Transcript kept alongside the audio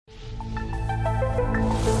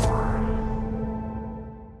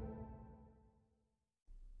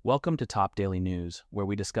Welcome to Top Daily News, where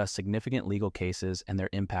we discuss significant legal cases and their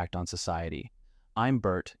impact on society. I'm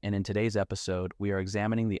Bert, and in today's episode, we are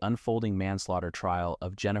examining the unfolding manslaughter trial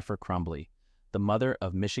of Jennifer Crumbley, the mother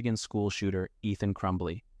of Michigan school shooter Ethan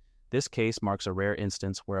Crumbley. This case marks a rare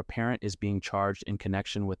instance where a parent is being charged in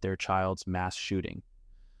connection with their child's mass shooting.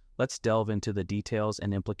 Let's delve into the details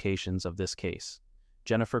and implications of this case.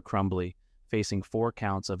 Jennifer Crumbley, facing 4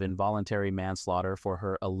 counts of involuntary manslaughter for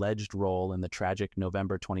her alleged role in the tragic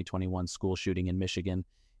November 2021 school shooting in Michigan,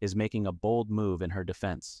 is making a bold move in her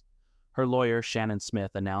defense. Her lawyer, Shannon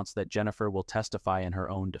Smith, announced that Jennifer will testify in her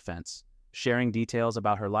own defense, sharing details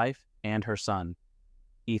about her life and her son,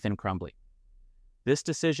 Ethan Crumbley. This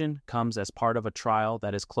decision comes as part of a trial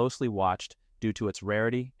that is closely watched due to its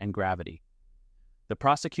rarity and gravity. The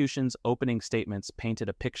prosecution's opening statements painted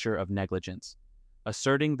a picture of negligence,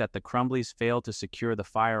 asserting that the Crumbleys failed to secure the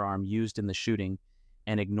firearm used in the shooting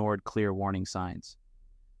and ignored clear warning signs.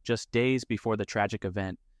 Just days before the tragic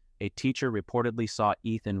event, a teacher reportedly saw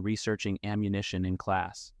Ethan researching ammunition in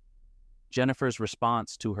class. Jennifer's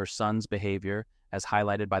response to her son's behavior, as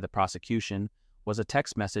highlighted by the prosecution, was a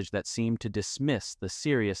text message that seemed to dismiss the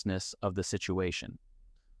seriousness of the situation.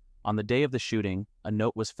 On the day of the shooting, a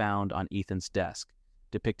note was found on Ethan's desk,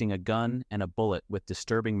 depicting a gun and a bullet with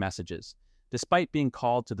disturbing messages. Despite being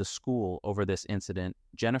called to the school over this incident,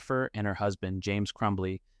 Jennifer and her husband, James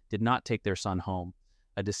Crumbley, did not take their son home,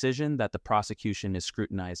 a decision that the prosecution is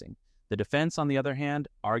scrutinizing. The defense, on the other hand,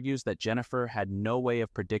 argues that Jennifer had no way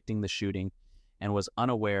of predicting the shooting and was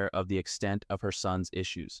unaware of the extent of her son's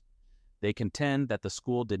issues. They contend that the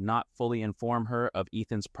school did not fully inform her of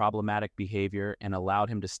Ethan's problematic behavior and allowed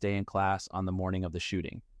him to stay in class on the morning of the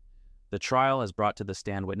shooting. The trial has brought to the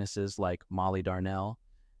stand witnesses like Molly Darnell,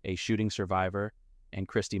 a shooting survivor, and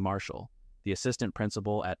Christy Marshall, the assistant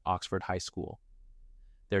principal at Oxford High School.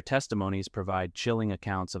 Their testimonies provide chilling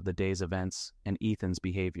accounts of the day's events and Ethan's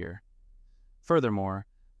behavior. Furthermore,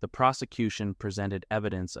 the prosecution presented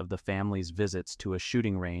evidence of the family's visits to a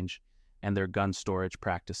shooting range and their gun storage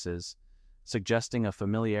practices, suggesting a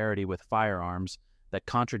familiarity with firearms that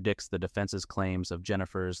contradicts the defense's claims of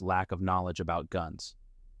Jennifer's lack of knowledge about guns.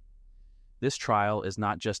 This trial is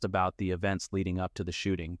not just about the events leading up to the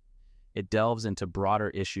shooting. It delves into broader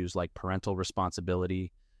issues like parental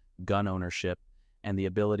responsibility, gun ownership, and the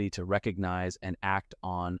ability to recognize and act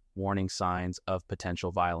on warning signs of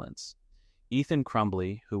potential violence. Ethan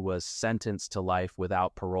Crumbley, who was sentenced to life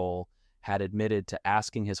without parole, had admitted to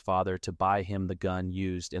asking his father to buy him the gun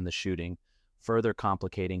used in the shooting, further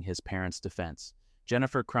complicating his parents' defense.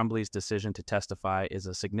 Jennifer Crumbley's decision to testify is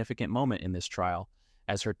a significant moment in this trial,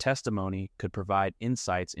 as her testimony could provide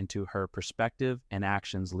insights into her perspective and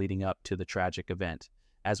actions leading up to the tragic event.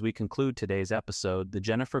 As we conclude today's episode, the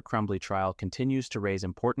Jennifer Crumbley trial continues to raise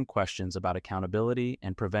important questions about accountability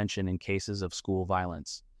and prevention in cases of school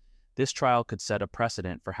violence. This trial could set a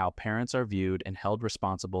precedent for how parents are viewed and held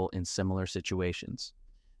responsible in similar situations.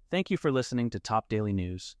 Thank you for listening to Top Daily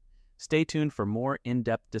News. Stay tuned for more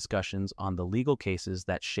in-depth discussions on the legal cases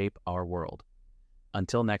that shape our world.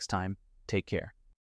 Until next time, take care.